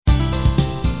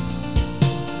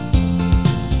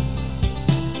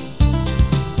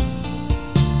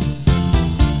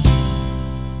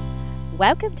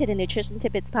Welcome to the Nutrition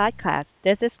Tidbits Podcast.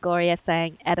 This is Gloria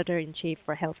Sang, Editor in Chief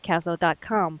for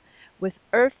HealthCastle.com. With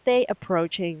Earth Day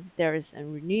approaching, there is a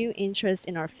renewed interest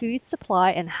in our food supply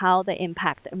and how they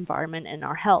impact the environment and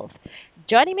our health.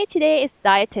 Joining me today is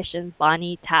dietitian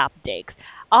Bonnie Tapdix,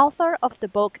 author of the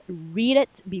book Read It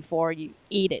Before You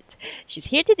Eat It. She's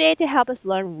here today to help us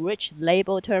learn which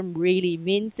label term really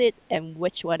means it and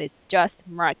which one is just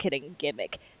marketing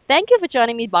gimmick. Thank you for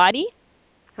joining me, Bonnie.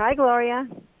 Hi, Gloria.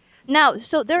 Now,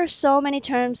 so there are so many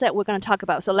terms that we're going to talk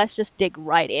about, so let's just dig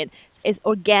right in. Is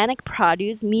organic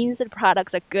produce means that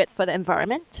products are good for the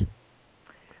environment?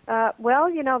 That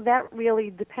really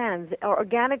depends.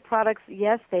 Organic products,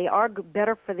 yes, they are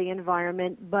better for the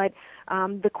environment, but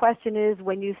the question is,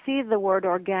 when you see the word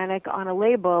organic on a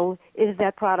label, is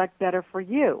that product better for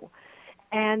you?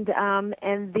 And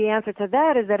the answer to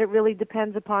that is that it really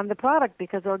depends upon the product,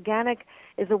 because organic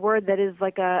is a word that is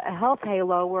like a health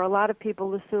halo, where a lot of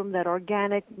people assume that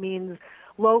organic means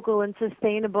local and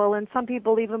sustainable, and some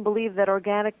people even believe that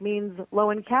organic means low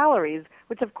in calories,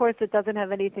 which of course it doesn't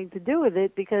have anything to do with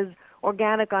it, because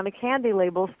organic on a candy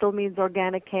label still means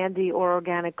organic candy or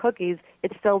organic cookies.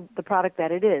 It's still the product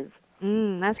that it is.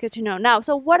 That's good to know. Now,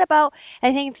 so what about,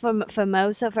 I think for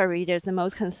most of our readers, the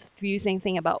most confusing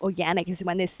thing about organic is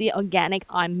when they see organic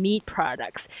on meat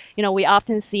products. We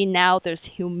often see now there's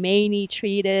humanely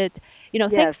treated,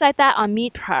 things Yes. like that on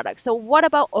meat products. So what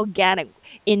about organic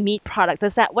in meat products?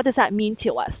 What does that mean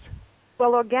to us?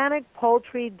 Well, organic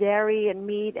poultry, dairy, and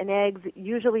meat and eggs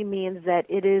usually means that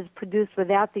it is produced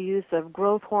without the use of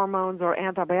growth hormones or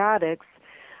antibiotics,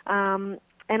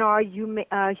 and are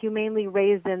humanely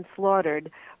raised and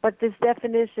slaughtered. But this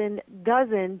definition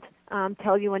doesn't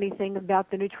tell you anything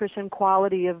about the nutrition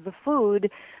quality of the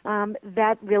food.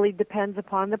 That really depends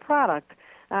upon the product.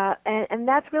 And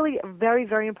that's really a very,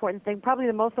 very important thing. Probably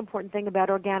the most important thing about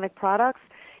organic products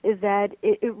is that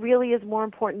it really is more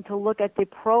important to look at the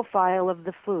profile of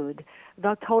the food,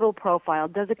 the total profile.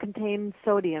 Does it contain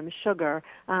sodium, sugar,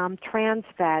 trans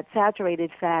fat,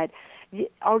 saturated fat?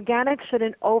 Organic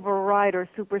shouldn't override or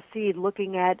supersede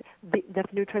looking at the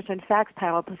nutrition facts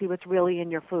panel to see what's really in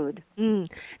your food.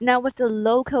 Now, with the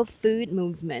local food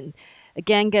movement,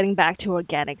 again, getting back to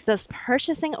organics, does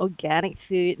purchasing organic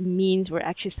food means we're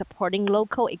actually supporting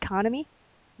local economy?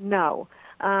 No.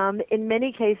 In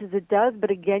many cases it does,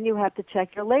 but again, you have to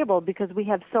check your label, because we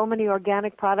have so many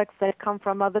organic products that come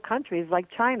from other countries like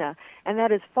China, and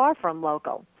that is far from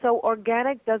local. So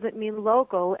organic doesn't mean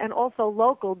local, and also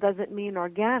local doesn't mean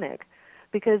organic,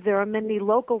 because there are many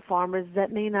local farmers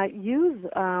that may not use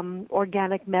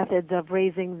organic methods of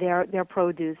raising their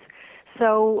produce.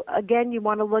 So again, you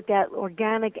want to look at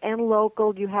organic and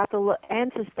local. You have to look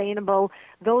and sustainable.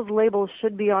 Those labels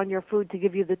should be on your food to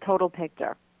give you the total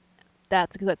picture.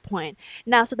 That's a good point.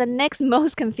 Now, so the next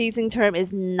most confusing term is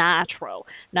natural.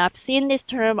 Now, I've seen this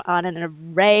term on an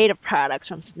array of products,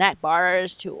 from snack bars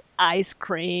to ice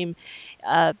cream,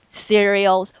 uh,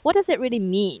 cereals. What does it really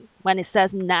mean when it says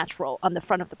natural on the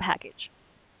front of the package?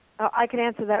 I can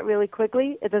answer that really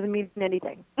quickly. It doesn't mean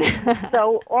anything.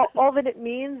 So all that it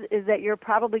means is that you're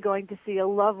probably going to see a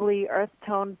lovely earth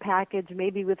tone package,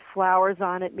 maybe with flowers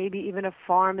on it, maybe even a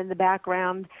farm in the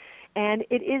background. And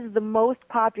it is the most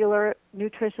popular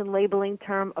nutrition labeling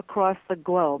term across the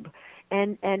globe.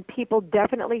 And people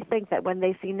definitely think that when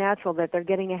they see natural that they're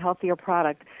getting a healthier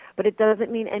product. But it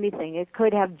doesn't mean anything. It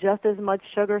could have just as much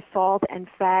sugar, salt, and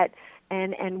fat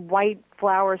and white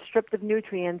flour stripped of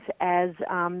nutrients as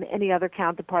any other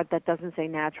counterpart that doesn't say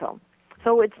natural.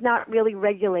 So it's not really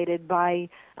regulated by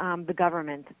the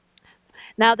government.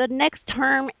 Now, the next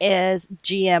term is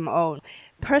GMO.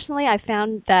 Personally, I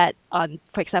found that on,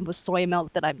 for example, soy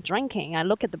milk that I'm drinking, I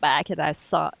look at the back and I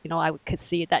saw, I could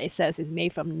see that it says it's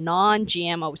made from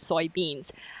non-GMO soybeans.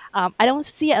 I don't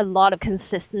see a lot of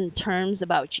consistent terms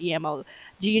about GMO.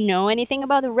 Do you know anything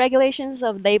about the regulations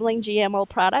of labeling GMO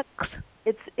products?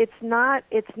 It's not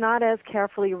as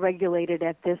carefully regulated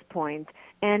at this point.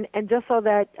 And just so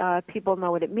that people know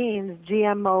what it means,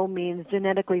 GMO means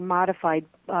genetically modified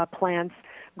plants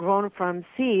grown from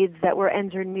seeds that were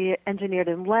engineered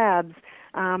in labs,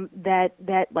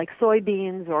 that like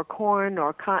soybeans or corn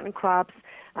or cotton crops,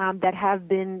 that have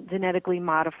been genetically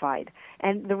modified.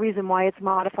 And the reason why it's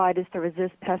modified is to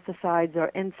resist pesticides or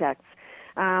insects.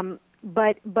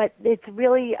 But it's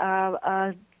really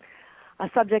a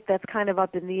subject that's kind of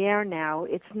up in the air now.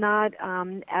 It's not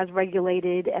as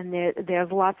regulated, and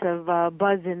there's lots of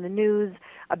buzz in the news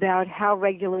about how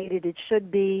regulated it should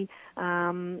be,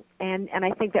 and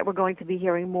I think that we're going to be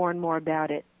hearing more and more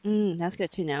about it. That's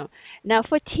good to know. Now,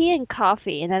 for tea and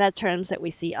coffee, another terms that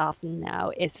we see often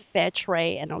now is fair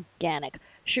trade and organic.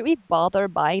 Should we bother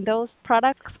buying those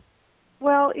products?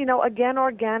 Well, again,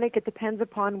 organic, it depends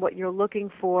upon what you're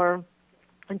looking for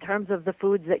in terms of the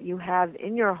foods that you have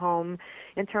in your home.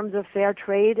 In terms of fair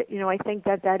trade, I think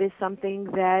that that is something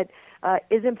that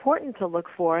is important to look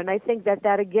for. And I think that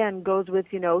that, again, goes with,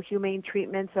 humane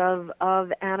treatments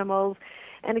of animals.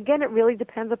 And again, it really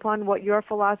depends upon what your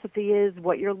philosophy is,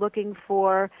 what you're looking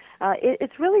for.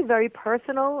 It's really very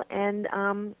personal, and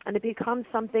it becomes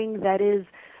something that is,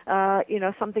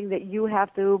 something that you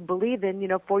have to believe in,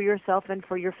 for yourself and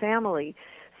for your family.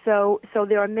 So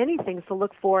there are many things to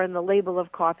look for in the label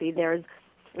of coffee. There's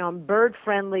bird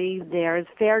friendly, there's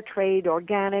fair trade,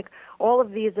 organic. All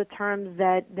of these are terms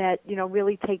that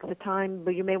really take the time,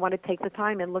 but you may want to take the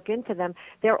time and look into them.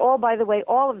 They're all, by the way,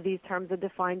 all of these terms are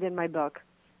defined in my book.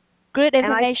 Good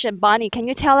information, Bonnie. Can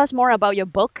you tell us more about your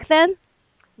book then?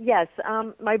 Yes,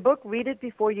 my book, Read It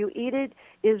Before You Eat It,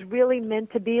 is really meant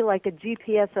to be like a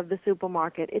GPS of the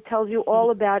supermarket. It tells you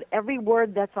all about every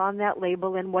word that's on that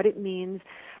label and what it means.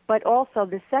 But also,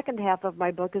 the second half of my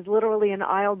book is literally an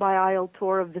aisle-by-aisle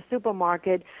tour of the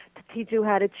supermarket to teach you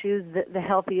how to choose the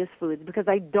healthiest foods, because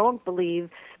I don't believe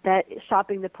that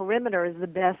shopping the perimeter is the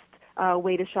best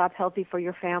way to shop healthy for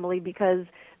your family, because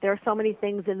there are so many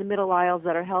things in the middle aisles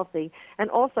that are healthy. And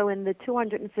also in the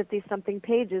 250-something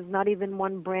pages, not even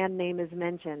one brand name is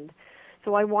mentioned.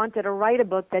 So I wanted to write a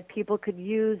book that people could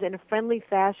use in a friendly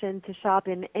fashion to shop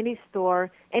in any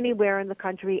store, anywhere in the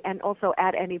country, and also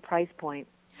at any price point.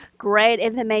 Great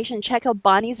information. Check out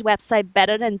Bonnie's website,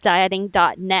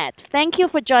 betterthandieting.net. Thank you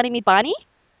for joining me, Bonnie.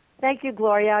 Thank you,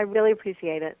 Gloria. I really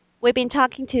appreciate it. We've been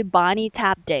talking to Bonnie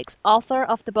Tapdix, author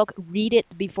of the book Read It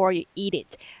Before You Eat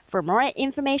It. For more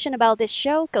information about this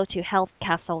show, go to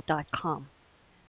healthcastle.com.